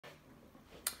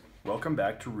Welcome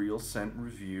back to Real Scent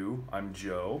Review. I'm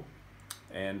Joe,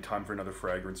 and time for another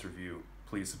fragrance review.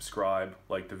 Please subscribe,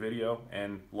 like the video,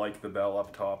 and like the bell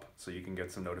up top so you can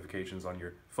get some notifications on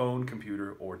your phone,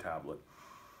 computer, or tablet.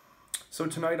 So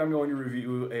tonight I'm going to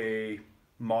review a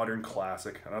modern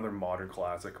classic, another modern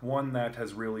classic, one that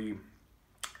has really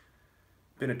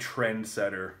been a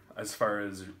trendsetter as far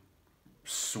as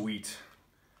sweet,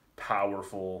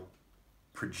 powerful,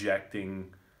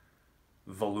 projecting,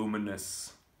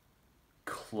 voluminous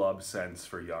club scents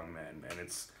for young men, and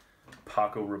it's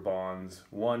Paco Rabanne's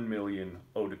 1 Million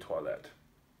Eau de Toilette.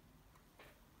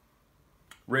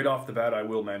 Right off the bat, I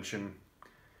will mention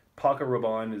Paco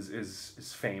Rabanne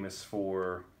is famous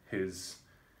for his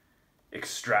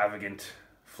extravagant,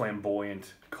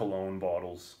 flamboyant cologne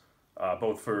bottles,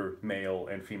 both for male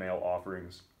and female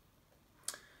offerings.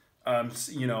 I'm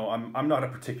not a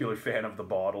particular fan of the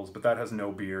bottles, but that has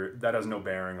no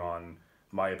bearing on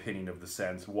my opinion of the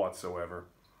scents whatsoever.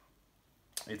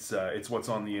 It's what's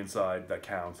on the inside that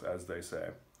counts, as they say.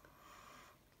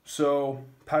 So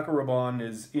Paco Rabanne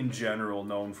is in general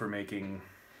known for making,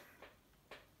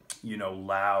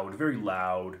 loud, very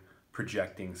loud,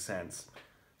 projecting scents.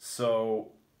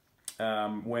 So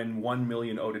when 1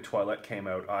 Million Eau de Toilette came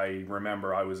out, I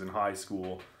remember I was in high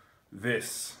school.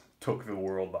 This took the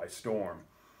world by storm.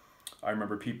 I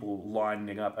remember people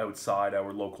lining up outside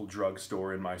our local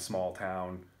drugstore in my small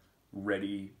town,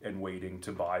 ready and waiting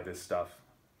to buy this stuff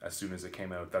as soon as it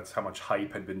came out. That's how much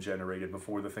hype had been generated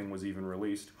before the thing was even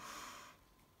released.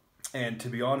 And to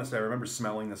be honest, I remember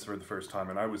smelling this for the first time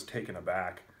and I was taken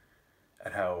aback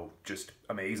at how just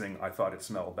amazing I thought it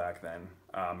smelled back then.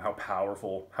 How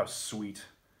powerful, how sweet,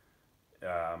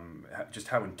 just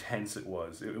how intense it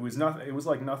was. It was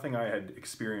like nothing I had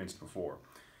experienced before.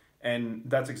 And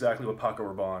that's exactly what Paco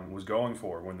Rabanne was going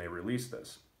for when they released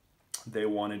this. They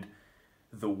wanted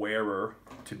the wearer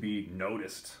to be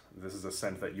noticed. This is a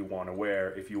scent that you want to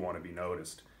wear if you want to be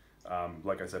noticed.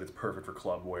 Like I said, it's perfect for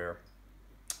club wear,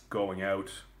 going out,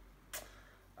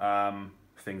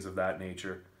 things of that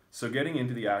nature. So getting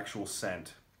into the actual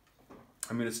scent,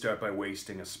 I'm going to start by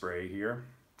wasting a spray here.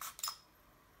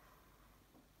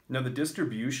 Now the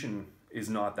distribution is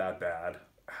not that bad.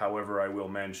 However, I will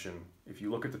mention, if you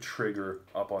look at the trigger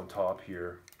up on top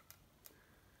here,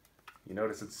 you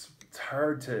notice it's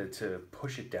hard to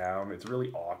push it down. It's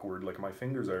really awkward. Like my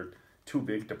fingers are too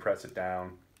big to press it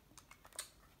down.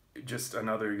 Just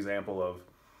another example of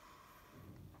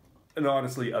an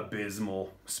honestly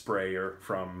abysmal sprayer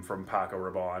from Paco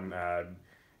Rabanne.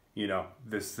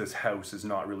 This house is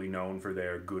not really known for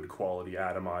their good quality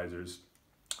atomizers.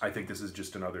 I think this is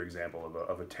just another example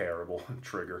of a terrible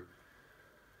trigger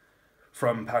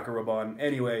from Paco Rabanne.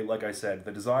 Anyway, like I said,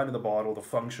 the design of the bottle, the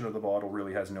function of the bottle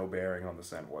really has no bearing on the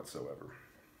scent whatsoever.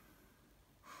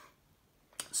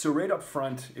 So right up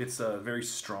front, it's a very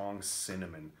strong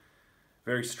cinnamon.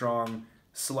 Very strong,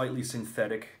 slightly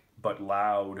synthetic, but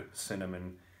loud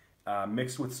cinnamon,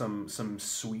 mixed with some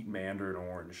sweet mandarin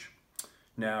orange.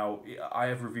 Now, I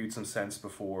have reviewed some scents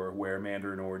before where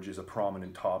mandarin orange is a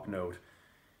prominent top note.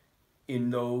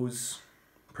 In those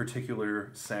particular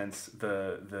scents,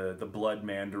 the blood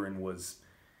mandarin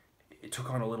it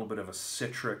took on a little bit of a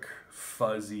citric,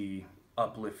 fuzzy,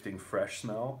 uplifting, fresh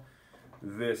smell.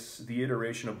 The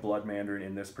iteration of blood mandarin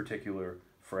in this particular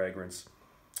fragrance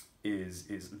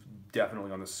is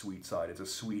definitely on the sweet side. It's a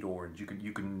sweet orange.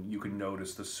 You can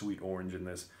notice the sweet orange in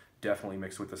this, definitely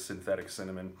mixed with the synthetic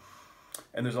cinnamon.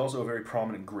 And there's also a very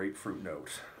prominent grapefruit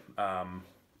note.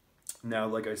 Now,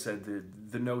 like I said,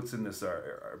 the notes in this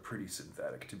are pretty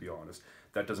synthetic, to be honest.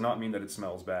 That does not mean that it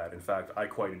smells bad. In fact, I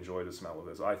quite enjoy the smell of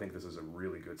this. I think this is a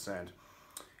really good scent.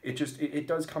 It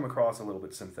does come across a little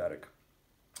bit synthetic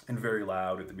and very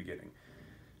loud at the beginning.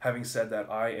 Having said that,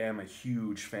 I am a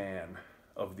huge fan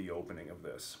of the opening of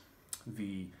this.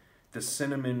 The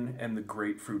cinnamon and the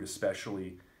grapefruit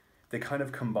especially, they kind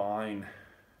of combine,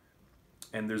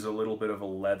 and there's a little bit of a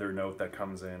leather note that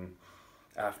comes in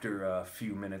after a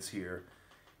few minutes here.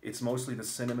 It's mostly the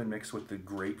cinnamon mixed with the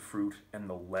grapefruit and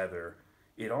the leather.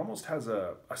 It almost has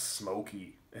a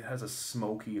smoky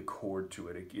accord to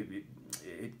it.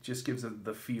 It just gives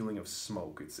the feeling of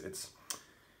smoke. It's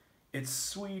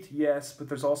sweet, yes, but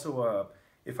there's also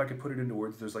if I could put it into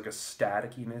words, there's like a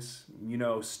staticiness,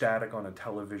 static on a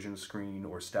television screen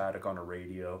or static on a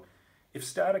radio. If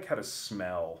static had a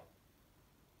smell,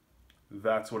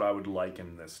 that's what I would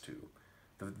liken this to.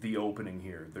 The opening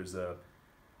here, there's a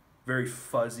very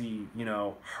fuzzy,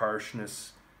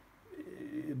 harshness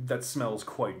that smells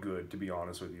quite good, to be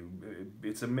honest with you.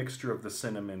 It's a mixture of the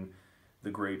cinnamon, the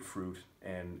grapefruit,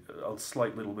 and a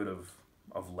slight little bit of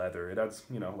of leather. It adds,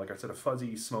 you know, like I said, a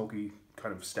fuzzy, smoky,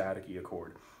 kind of staticky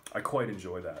accord. I quite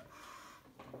enjoy that.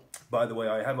 By the way,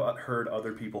 I have heard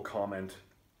other people comment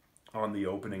on the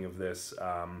opening of this.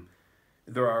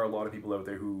 There are a lot of people out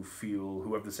there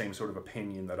who have the same sort of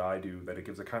opinion that I do, that it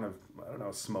gives a kind of, I don't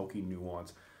know, smoky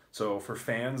nuance. So for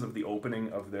fans of the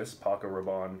opening of this Paco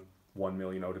Rabanne 1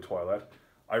 Million Eau de Toilette,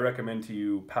 I recommend to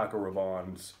you Paco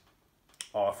Rabanne's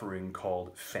offering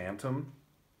called Phantom.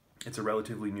 It's a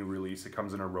relatively new release. It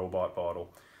comes in a robot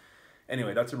bottle.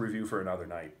 Anyway, that's a review for another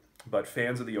night. But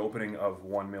fans of the opening of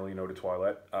 1 Million Eau de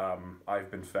Toilette, I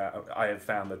have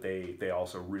found that they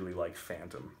also really like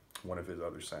Phantom, one of his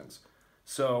other scents.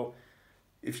 So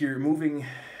if you're moving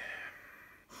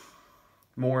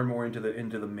more and more into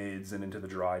the mids and into the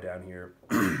dry down here,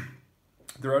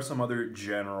 there are some other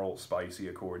general spicy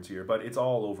accords here, but it's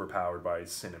all overpowered by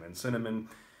cinnamon. Cinnamon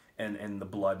and the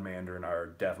blood mandarin are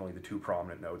definitely the two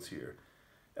prominent notes here.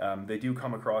 They do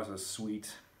come across as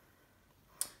sweet,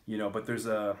 you know, but there's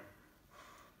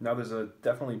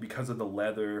definitely, because of the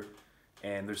leather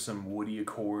and there's some woody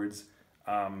accords,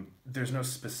 there's no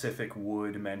specific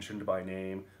wood mentioned by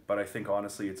name, but I think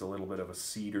honestly it's a little bit of a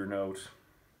cedar note.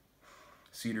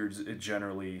 Cedar's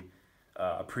generally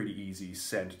a pretty easy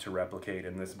scent to replicate,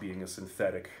 and this being a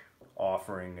synthetic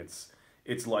offering,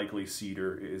 it's likely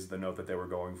cedar is the note that they were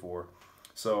going for.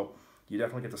 So you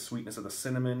definitely get the sweetness of the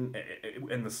cinnamon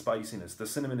and the spiciness. The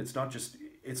cinnamon, it's not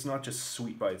just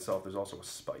sweet by itself, there's also a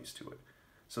spice to it.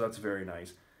 So that's very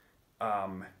nice.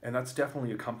 And that's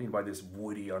definitely accompanied by this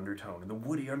woody undertone. And the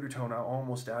woody undertone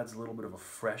almost adds a little bit of a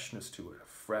freshness to it, a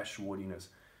fresh woodiness.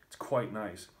 It's quite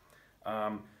nice.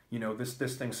 You know,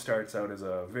 this thing starts out as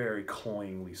a very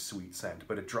cloyingly sweet scent,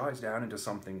 but it dries down into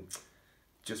something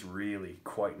just really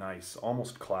quite nice,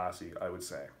 almost classy, I would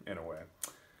say, in a way.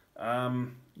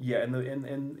 Yeah,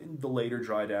 in the later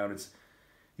dry down,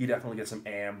 you definitely get some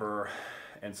amber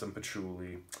and some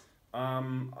patchouli.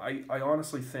 I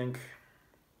honestly think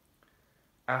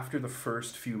after the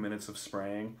first few minutes of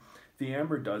spraying, the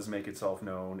amber does make itself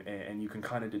known, and you can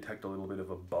kind of detect a little bit of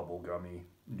a bubblegummy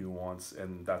nuance,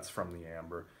 and that's from the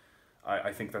amber.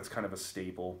 I think that's kind of a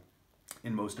staple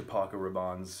in most of Paco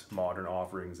Rabanne's modern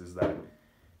offerings, is that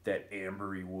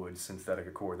ambery wood synthetic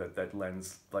accord that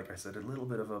lends, like I said, a little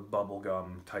bit of a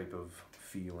bubblegum type of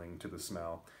feeling to the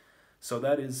smell. So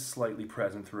that is slightly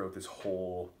present throughout this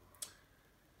whole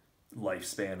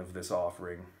lifespan of this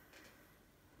offering,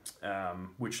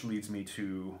 which leads me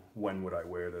to when would I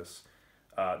wear this.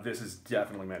 This is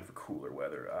definitely meant for cooler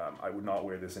weather. I would not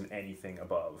wear this in anything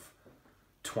above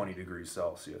 20 degrees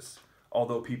Celsius,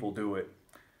 although people do it,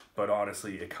 but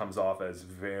honestly it comes off as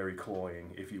very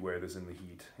cloying if you wear this in the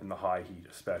heat, in the high heat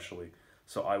especially.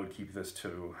 So I would keep this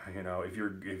to, you know, if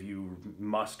you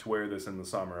must wear this in the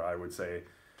summer, I would say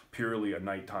purely a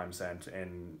nighttime scent,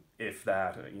 and if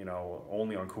that, you know,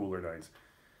 only on cooler nights.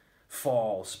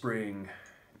 Fall, spring,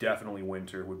 definitely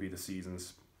winter would be the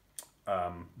seasons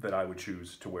that I would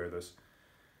choose to wear this.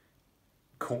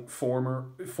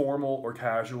 Formal or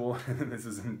casual, this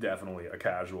is definitely a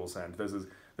casual scent. This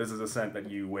is a scent that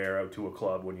you wear out to a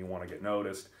club when you want to get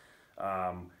noticed.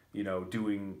 You know,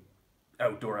 doing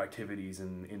outdoor activities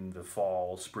in the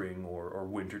fall, spring, or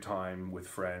winter time with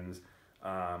friends.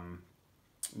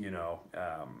 You know,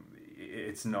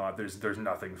 it's not, there's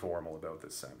nothing formal about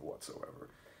this scent whatsoever.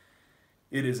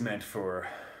 It is meant for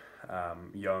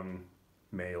young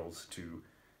males to,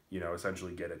 you know,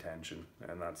 essentially get attention,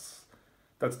 and that's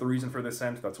the reason for this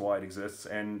scent. That's why it exists,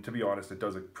 and to be honest, it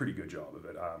does a pretty good job of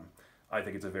it. I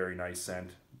think it's a very nice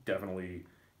scent, definitely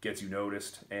gets you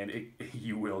noticed, and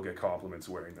you will get compliments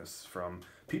wearing this from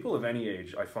people of any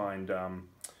age. I find,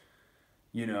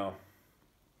 you know,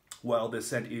 while this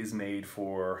scent is made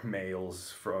for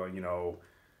males from, you know,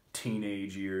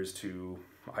 teenage years to,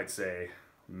 I'd say,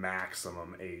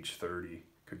 maximum age 30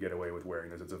 could get away with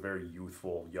wearing this. It's a very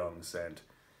youthful, young scent.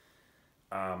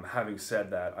 Having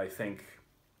said that, I think,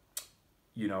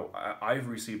 you know, I've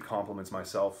received compliments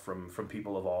myself from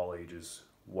people of all ages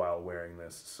while wearing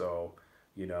this. So,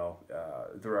 you know,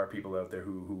 there are people out there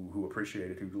who appreciate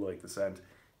it, who like the scent.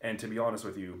 And to be honest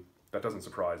with you, that doesn't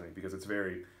surprise me, because it's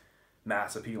very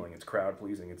mass appealing, it's crowd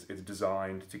pleasing, it's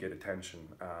designed to get attention.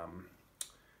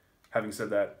 Having said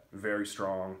that, very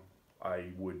strong.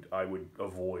 I would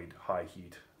avoid high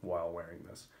heat while wearing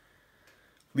this.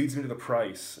 Leads me to the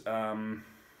price.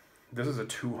 This is a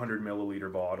 200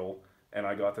 milliliter bottle, and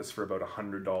I got this for about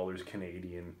 $100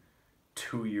 Canadian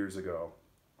 2 years ago,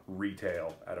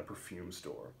 retail at a perfume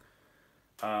store.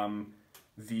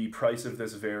 The price of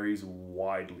this varies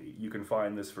widely. You can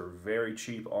find this for very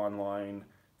cheap online.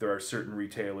 There are certain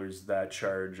retailers that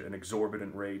charge an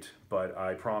exorbitant rate, but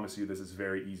I promise you this is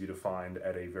very easy to find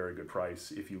at a very good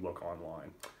price if you look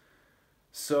online.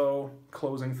 So,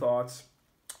 closing thoughts,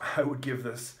 I would give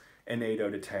this an 8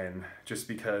 out of 10, just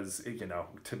because, you know,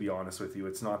 to be honest with you,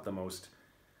 it's not the most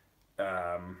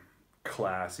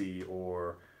classy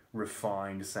or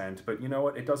refined scent, but you know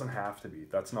what, it doesn't have to be.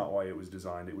 That's not why it was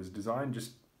designed. It was designed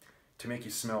just to make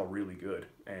you smell really good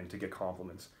and to get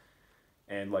compliments,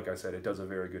 and like I said, it does a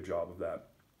very good job of that.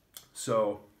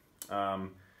 So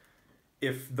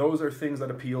if those are things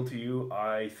that appeal to you,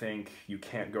 I think you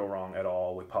can't go wrong at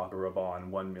all with Paco Rabanne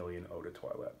 1 Million Eau de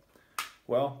Toilette.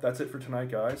 Well, that's it for tonight,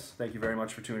 guys. Thank you very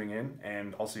much for tuning in,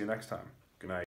 and I'll see you next time.